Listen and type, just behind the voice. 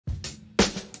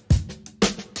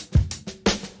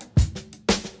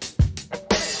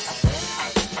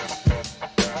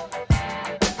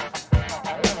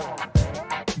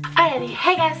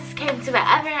Hey guys, this is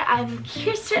KMCers. I'm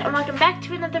Kirsten and welcome back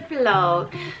to another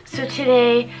vlog. So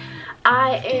today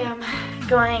I am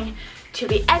going to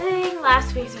be editing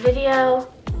last week's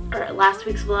video, or last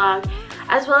week's vlog,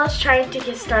 as well as trying to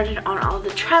get started on all the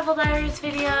travel diaries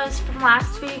videos from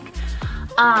last week.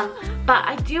 But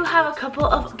I do have a couple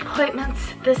of appointments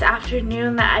this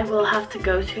afternoon that I will have to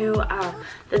go to.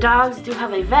 The dogs do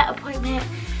have a vet appointment,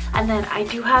 and then I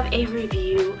do have a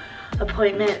review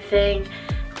appointment thing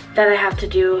that I have to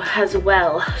do as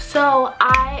well. So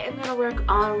I am gonna work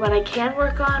on what I can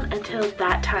work on until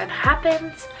that time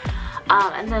happens,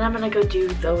 and then I'm gonna go do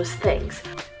those things.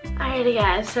 Alrighty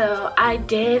guys, so I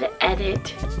did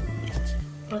edit,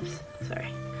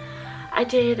 I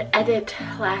did edit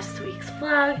last week's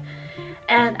vlog,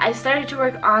 and I started to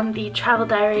work on the travel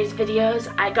diaries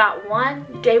videos. I got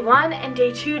day one and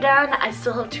day 2 done. I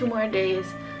still have 3 more days,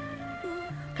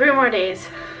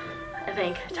 I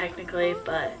think, technically,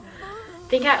 but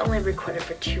I think I only recorded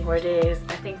for 2 more days.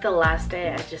 I think the last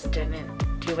day I just didn't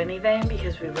do anything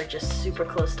because we were just super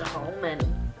close to home. And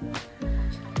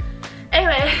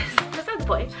anyways, besides the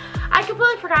point, I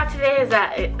completely forgot today is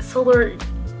that solar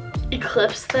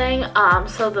eclipse thing.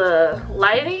 So the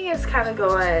lighting is kind of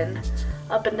going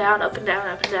up and down, up and down,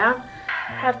 up and down.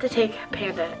 I have to take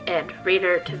Panda and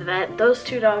Raider to the vet. Those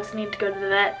 2 dogs need to go to the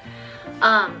vet.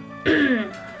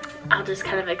 I'll just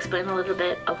kind of explain a little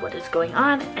bit of what is going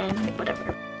on and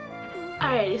whatever.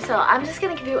 Alrighty, so I'm just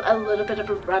going to give you a little bit of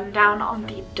a rundown on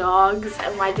the dogs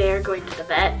and why they are going to the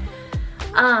vet.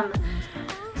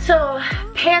 So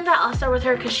Panda, I'll start with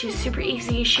her because she's super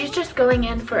easy. She's just going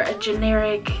in for a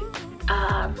generic,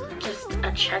 just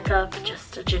a checkup,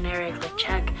 just a generic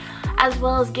check, as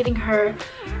well as getting her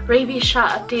rabies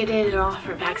shot updated and all of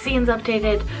her vaccines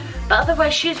updated. But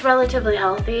otherwise, she's relatively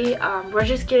healthy. We're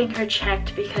just getting her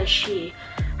checked because she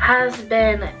has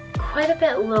been quite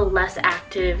a little less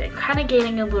active and kind of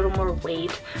gaining a little more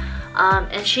weight.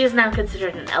 And she is now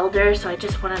considered an elder, so I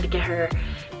just wanted to get her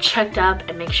checked up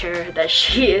and make sure that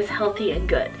she is healthy and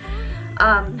good.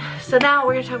 So now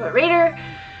we're gonna talk about Raider.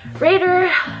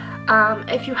 Raider,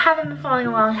 if you haven't been following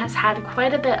along, has had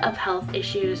quite a bit of health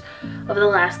issues over the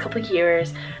last couple of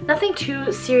years. Nothing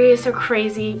too serious or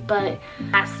crazy, but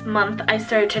last month I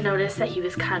started to notice that he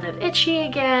was kind of itchy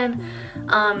again.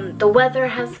 The weather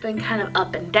has been kind of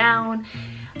up and down.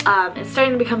 It's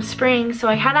starting to become spring, so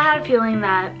I kind of had a feeling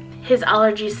that his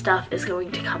allergy stuff is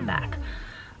going to come back.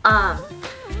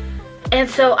 And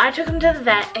so I took him to the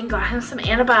vet and got him some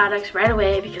antibiotics right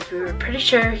away because we were pretty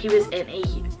sure he was in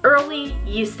an early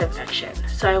yeast infection.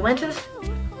 So I went to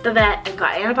the vet and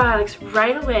got antibiotics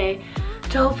right away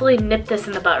to hopefully nip this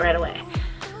in the butt right away.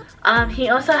 He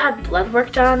also had blood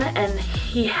work done, and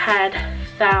he had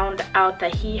found out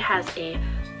that he has a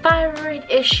thyroid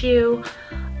issue.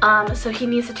 So he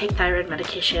needs to take thyroid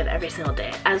medication every single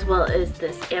day, as well as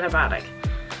this antibiotic.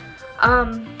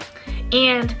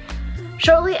 And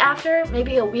shortly after,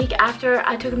 maybe a week after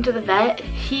I took him to the vet,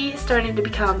 he started to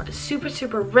become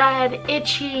super red,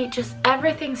 itchy, just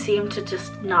everything seemed to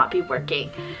just not be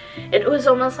working. It was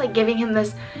almost like giving him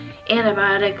this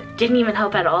antibiotic didn't even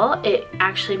help at all. It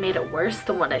actually made it worse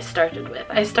than what I started with.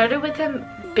 I started with him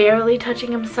barely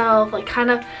touching himself, like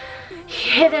kind of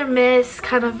hit or miss,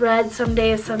 kind of red some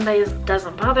days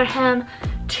doesn't bother him,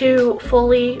 to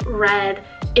fully red,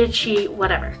 itchy,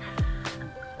 whatever.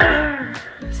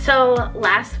 So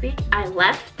last week I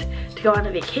left to go on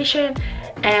a vacation,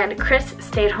 and Chris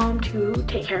stayed home to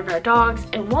take care of our dogs.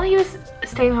 And while he was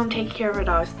staying home taking care of our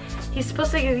dogs, he's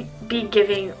supposed to be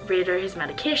giving Raider his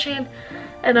medication,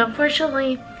 and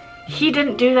unfortunately he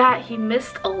didn't do that. He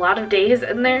missed a lot of days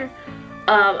in there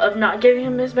of not giving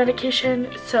him his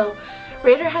medication. So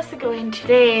Raider has to go in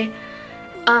today.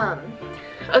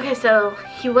 Okay, so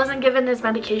he wasn't given his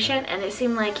medication, and it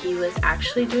seemed like he was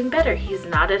actually doing better. He's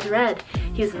not as red,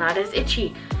 he's not as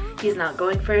itchy, he's not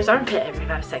going for his armpit every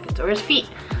 5 seconds, or his feet.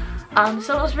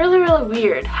 So it was really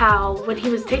weird how when he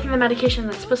was taking the medication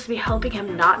that's supposed to be helping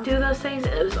him not do those things,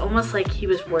 it was almost like he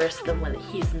was worse than when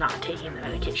he's not taking the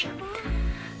medication.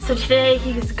 So today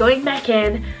he's going back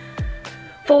in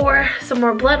for some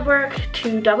more blood work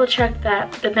to double check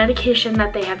that the medication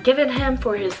that they have given him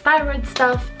for his thyroid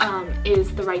stuff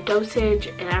is the right dosage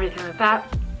and everything like that.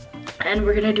 And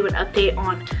we're gonna do an update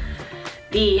on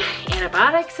the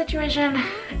antibiotic situation,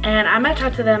 and I'm gonna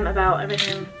talk to them about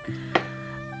everything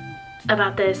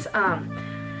about this.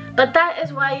 But that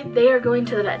is why they are going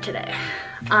to the vet today.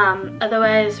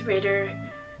 Otherwise,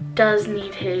 Raider does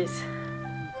need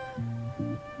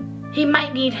he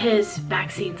might need his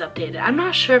vaccines updated. I'm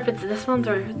not sure if it's this month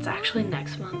or if it's actually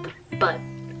next month, but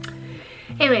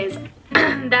anyways,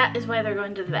 that is why they're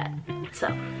going to the vet. So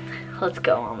let's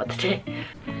go on with the day.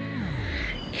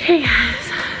 Okay guys,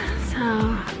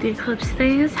 so the eclipse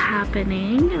thing is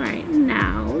happening right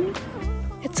now.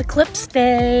 It's eclipse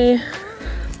day.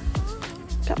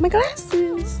 Got my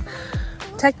glasses.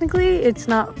 Technically, it's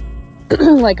not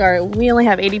like we only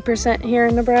have 80% here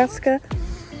in Nebraska.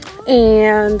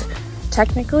 And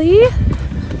technically,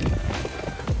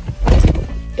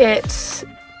 it's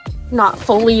not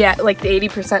fully at like the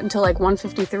 80% until like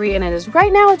 1:53, and it is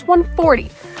right now, it's 1:40.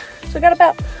 So I got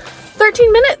about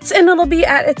 13 minutes and it'll be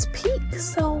at its peak.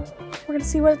 So we're gonna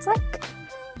see what it's like.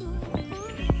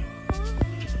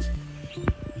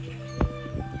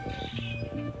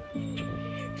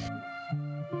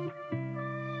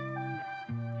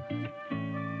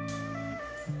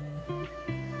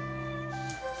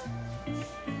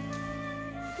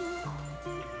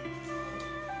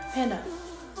 Panda.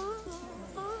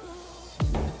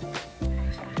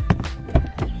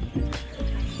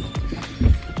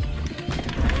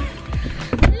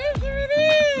 Look who it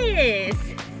is!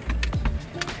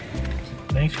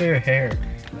 Thanks for your hair.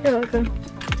 You're welcome.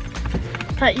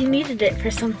 Thought you needed it for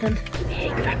something.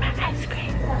 Big for my ice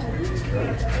cream.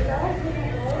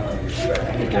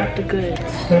 I got the goods.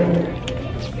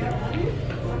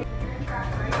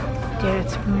 Dude,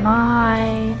 it's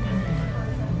mine.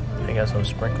 I got some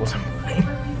sprinkles in mine.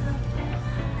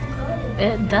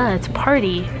 It does. It's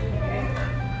party.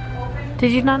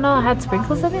 Did you not know it had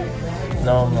sprinkles in it?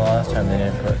 No, the last time they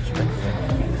didn't put sprinkles in.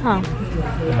 Oh.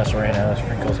 They must have ran out of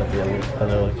sprinkles at the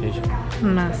other location.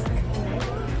 Must.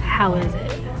 How is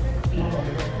it?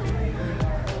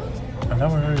 I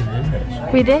thought we already did this.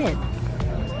 We did.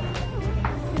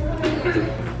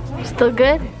 Still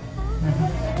good?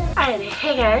 Alrighty,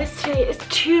 hey guys, today is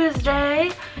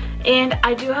Tuesday. And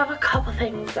I do have a couple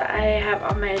things that I have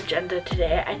on my agenda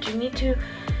today. I do need to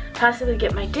possibly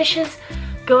get my dishes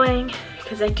going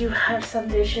because I do have some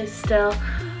dishes still.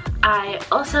 I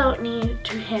also need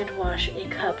to hand wash a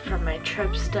cup from my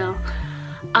trip still.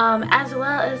 As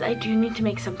well as I do need to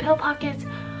make some pill pockets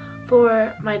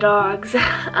for my dogs.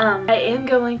 I am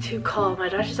going to call my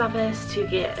doctor's office to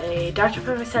get a doctor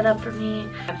appointment set up for me.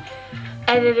 I'm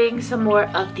editing some more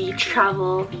of the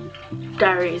travel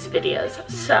diaries videos,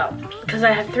 so because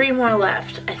I have 3 more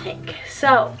left, I think.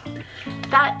 So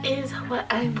that is what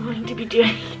I'm going to be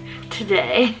doing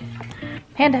today.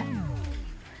 Panda,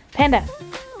 Panda,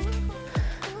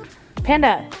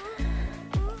 Panda,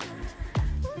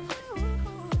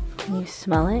 can you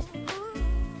smell it?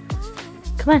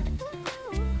 Come on,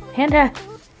 Panda.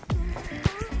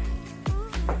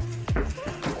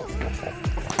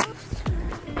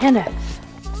 Panda.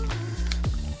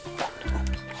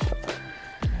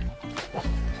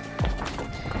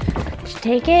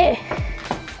 Take it.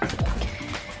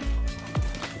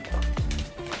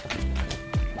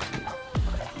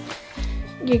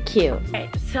 You're cute. Alright,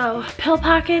 so pill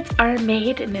pockets are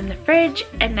made and in the fridge,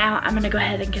 and now I'm gonna go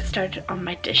ahead and get started on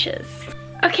my dishes.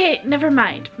 Okay, never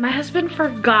mind. My husband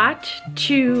forgot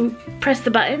to press the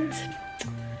buttons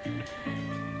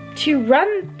to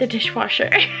run the dishwasher.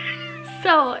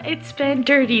 So it's been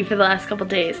dirty for the last couple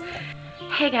days.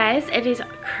 Hey guys, it is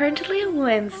currently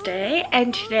Wednesday,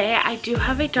 and today I do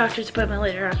have a doctor's appointment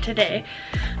later on today,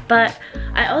 but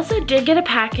I also did get a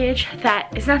package that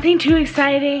is nothing too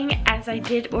exciting, as I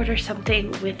did order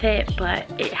something with it, but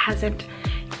it hasn't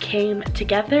came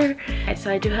together.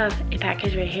 So I do have a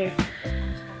package right here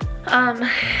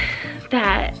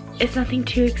that is nothing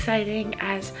too exciting,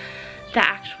 as the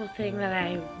actual thing that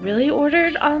I really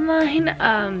ordered online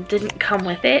didn't come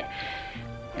with it.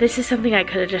 This is something I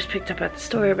could have just picked up at the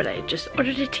store, but I just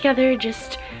ordered it together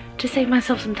just to save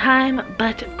myself some time,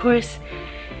 but of course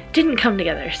didn't come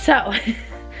together. So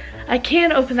I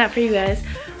can open that for you guys,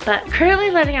 but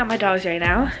currently letting out my dogs right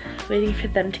now, waiting for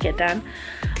them to get done.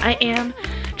 I am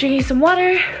drinking some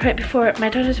water right before my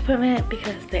doctor's appointment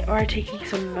because they are taking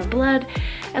some of my blood,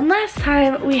 and last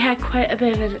time we had quite a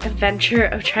bit of an adventure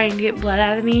of trying to get blood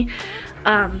out of me.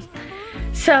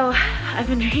 So I've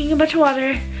been drinking a bunch of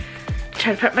water,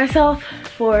 trying to prep myself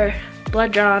for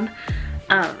blood drawn,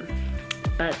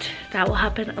 but that will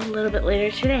happen a little bit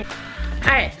later today.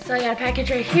 Alright, so I got a package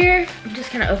right here. I'm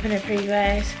just gonna open it for you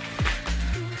guys.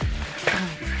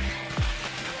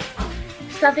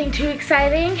 It's nothing too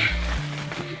exciting.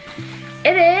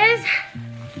 It is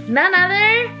none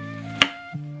other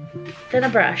than a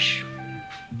brush,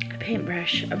 a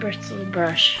paintbrush, a bristle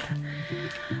brush.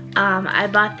 I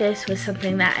bought this with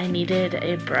something that I needed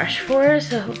a brush for,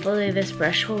 so hopefully this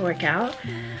brush will work out.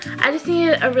 I just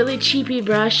needed a really cheapy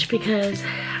brush because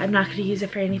I'm not going to use it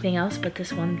for anything else but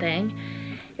this one thing.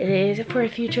 It is for a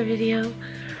future video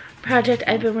project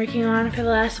I've been working on for the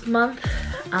last month.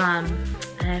 I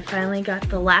and I finally got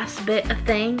the last bit of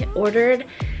thing ordered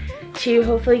to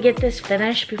hopefully get this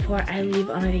finished before I leave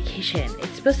on a vacation.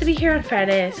 It's supposed to be here on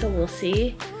Friday, so we'll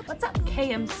see. What's up,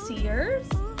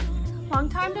 KMCers? Long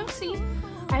time no see.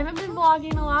 I haven't been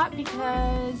vlogging a lot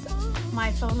because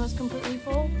my phone was completely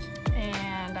full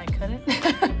and I couldn't.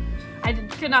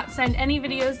 could not send any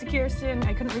videos to Kirsten.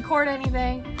 I couldn't record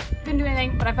anything, couldn't do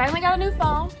anything, but I finally got a new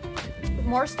phone with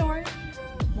more storage,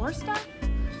 more stuff.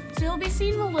 So you'll be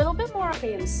seeing a little bit more of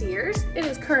KMCers. It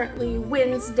is currently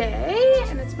Wednesday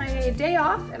and it's my day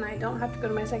off and I don't have to go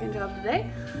to my second job today.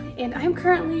 And I'm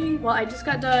currently, well, I just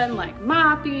got done like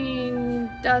mopping,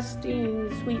 dusting,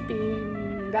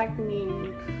 sweeping,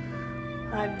 vacuuming.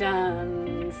 I've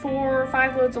done 4 or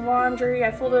 5 loads of laundry.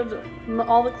 I folded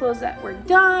all the clothes that were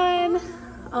done.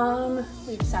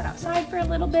 We've sat outside for a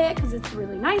little bit because it's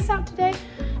really nice out today.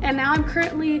 And now I'm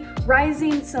currently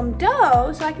rising some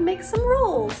dough so I can make some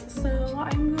rolls. So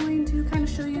I'm going to kind of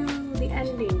show you the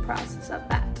ending process of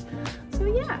that. So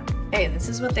yeah. Hey, this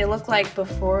is what they look like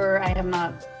before. I have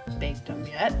not baked them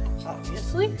yet,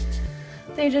 obviously.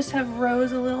 They just have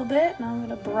rose a little bit. Now I'm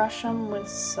gonna brush them with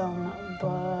some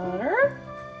butter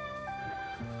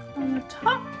on the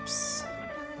tops.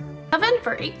 Oven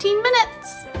for 18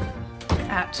 minutes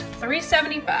at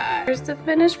 375. Here's the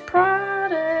finished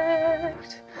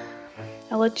product.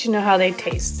 I'll let you know how they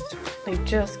taste. They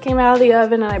just came out of the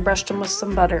oven and I brushed them with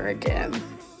some butter again.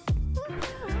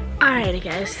 Alrighty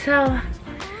guys, so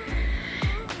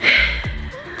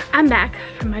I'm back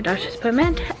from my doctor's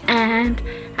appointment and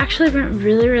actually went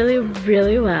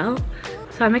really well.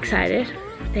 So I'm excited.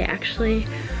 They actually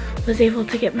was able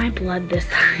to get my blood this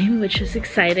time, which is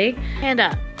exciting. Hand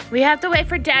up. We have to wait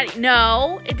for Daddy.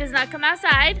 No, it does not come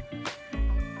outside.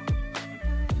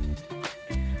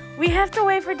 We have to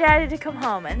wait for Daddy to come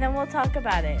home and then we'll talk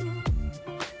about it.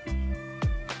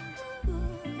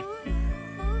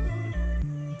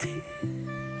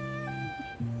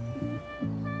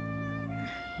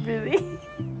 Really?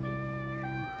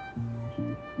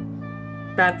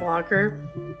 Bad vlogger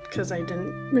because I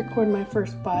didn't record my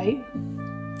first bite.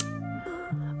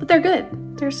 But they're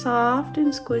good. They're soft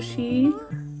and squishy.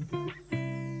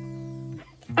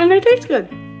 And they taste good.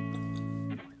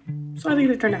 So I think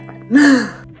they turned out fine.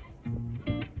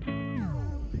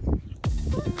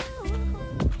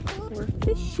 We're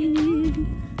fishing.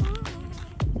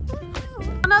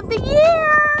 One of the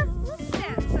year!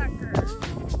 That sucker.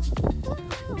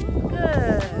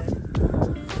 Good.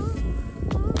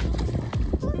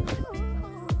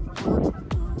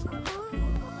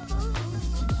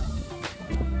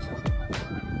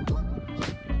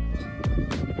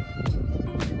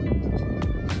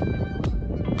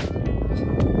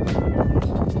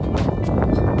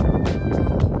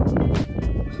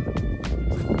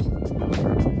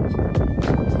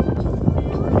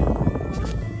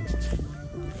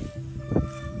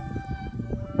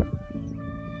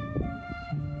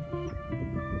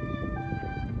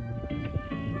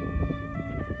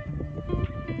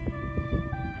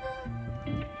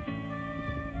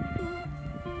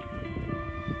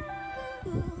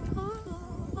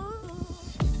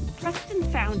 Preston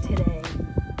found today.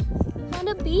 Found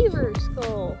a beaver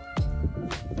skull.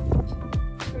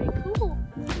 Pretty cool.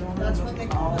 That's what they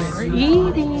call it. We're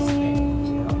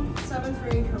eating. 7th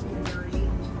grade, community.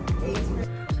 8th grade.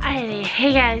 Alrighty,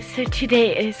 hey guys, so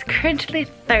today is currently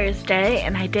Thursday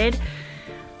and I did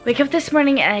wake up this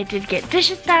morning and I did get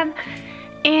dishes done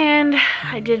and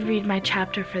I did read my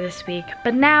chapter for this week,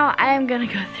 but now I am gonna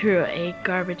go through a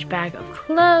garbage bag of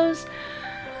clothes.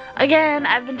 Again,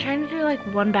 I've been trying to do like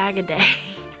 1 bag a day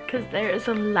because there is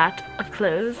a lot of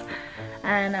clothes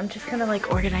and I'm just kind of like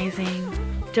organizing,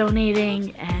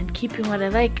 donating, and keeping what I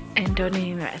like and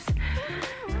donating the rest.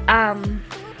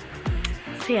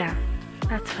 So yeah,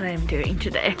 that's what I'm doing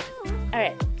today.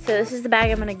 Alright, so this is the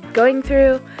bag I'm going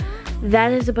through.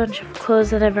 That is a bunch of clothes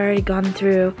that I've already gone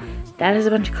through. That is a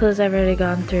bunch of clothes I've already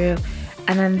gone through.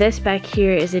 And then this back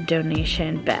here is a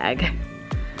donation bag.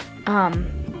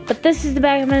 But this is the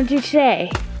bag I'm gonna do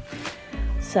today.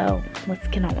 So let's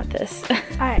get on with this.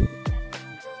 Alright,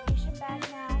 donation bag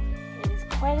now. It is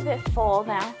quite a bit full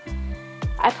now.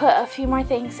 I put a few more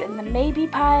things in the maybe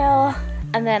pile,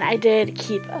 and then I did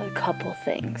keep a couple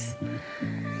things.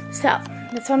 So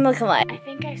that's what I'm looking like. I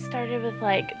think I started with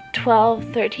like 12,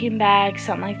 13 bags,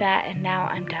 something like that, and now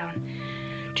I'm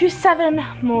down to 7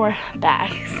 more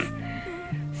bags.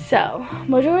 So,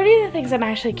 majority of the things I'm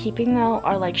actually keeping though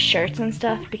are like shirts and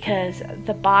stuff because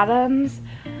the bottoms,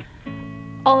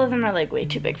 all of them are like way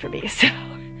too big for me. So,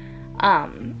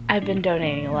 I've been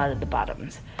donating a lot of the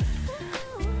bottoms.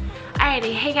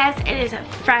 Alrighty, hey guys, it is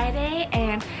Friday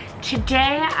and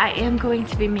today I am going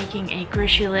to be making a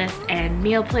grocery list and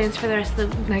meal plans for the rest of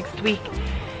the next week.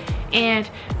 And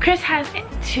Chris has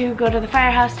to go to the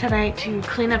firehouse tonight to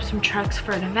clean up some trucks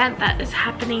for an event that is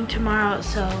happening tomorrow.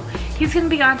 So he's gonna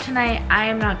be gone tonight. I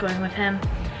am not going with him.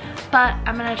 But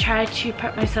I'm gonna try to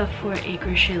prep myself for a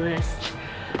grocery list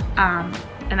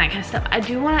and that kind of stuff. I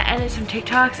do wanna edit some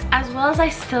TikToks, as well as I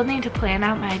still need to plan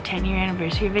out my 10-year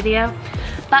anniversary video.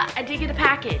 But I did get a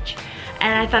package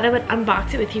and I thought I would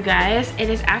unbox it with you guys. It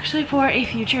is actually for a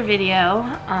future video.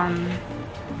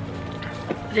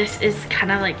 This is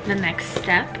kind of like the next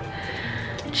step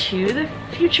to the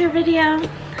future video.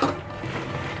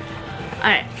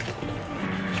 Alright.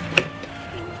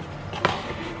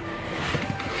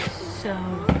 So,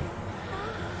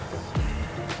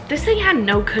 this thing had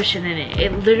no cushion in it.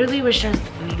 It literally was just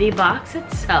the box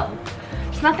itself.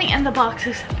 There's nothing in the box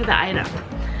except for the item.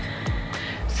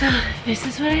 So, this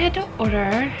is what I had to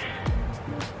order.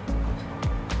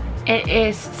 It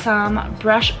is some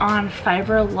brush on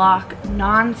fiber lock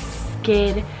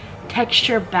non-skid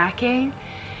texture backing.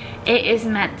 It is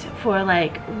meant for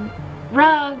like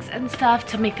rugs and stuff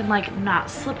to make them like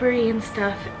not slippery and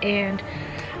stuff. And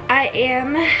I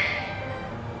am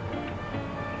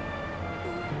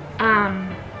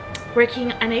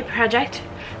working on a project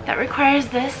that requires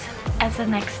this as the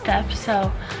next step.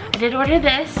 So I did order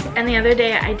this, and the other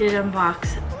day I did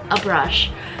unbox a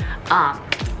brush.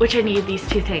 Which I need these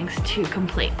two things to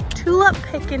complete. Tulip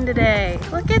picking today.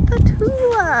 Look at the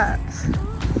tulips.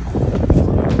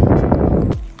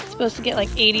 It's supposed to get like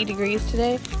 80 degrees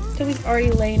today. Toby's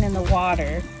already laying in the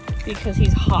water because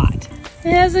he's hot.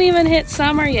 It hasn't even hit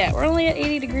summer yet. We're only at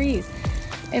 80 degrees.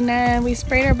 And then we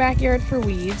sprayed our backyard for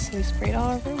weeds. So we sprayed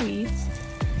all of our weeds.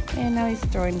 And now he's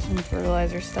throwing some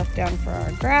fertilizer stuff down for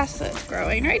our grass that's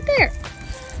growing right there.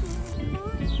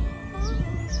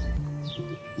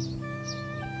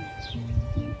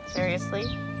 Seriously?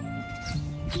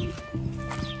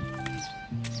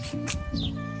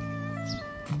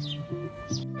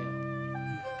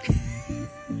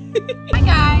 Hi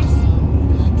guys!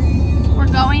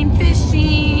 We're going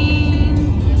fishing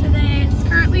today. It's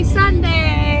currently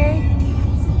Sunday.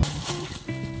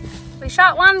 We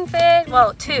shot one fish,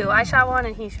 well 2. I shot one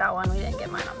and he shot one. We didn't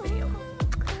get mine on video.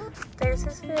 There's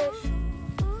his fish.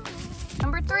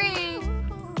 Number 3.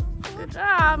 Good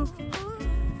job.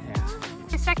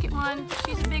 The second one,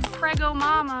 she's a big prego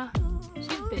mama.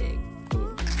 She's big.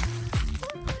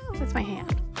 That's my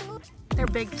hand. They're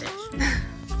big fish.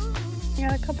 We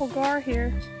got a couple gar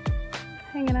here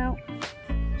hanging out.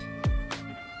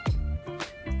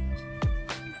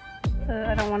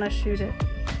 I don't want to shoot it.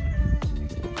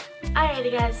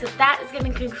 Alrighty guys, so that is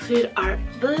going to conclude our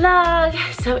vlog.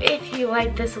 So if you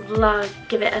like this vlog,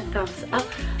 give it a thumbs up.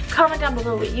 Comment down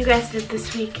below what you guys did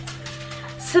this week.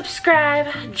 Subscribe,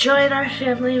 join our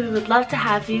family. We would love to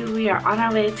have you. We are on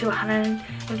our way to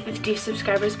 150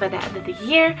 subscribers by the end of the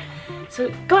year. So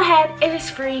go ahead, it is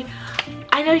free.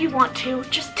 I know you want to,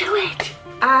 just do it.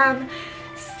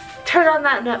 Turn on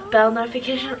that bell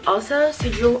notification also so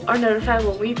you are notified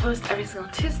when we post every single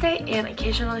Tuesday and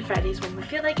occasionally Fridays when we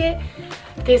feel like it.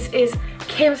 This is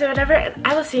KMCers or whatever, and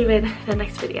I will see you in the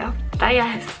next video. Bye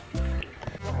guys.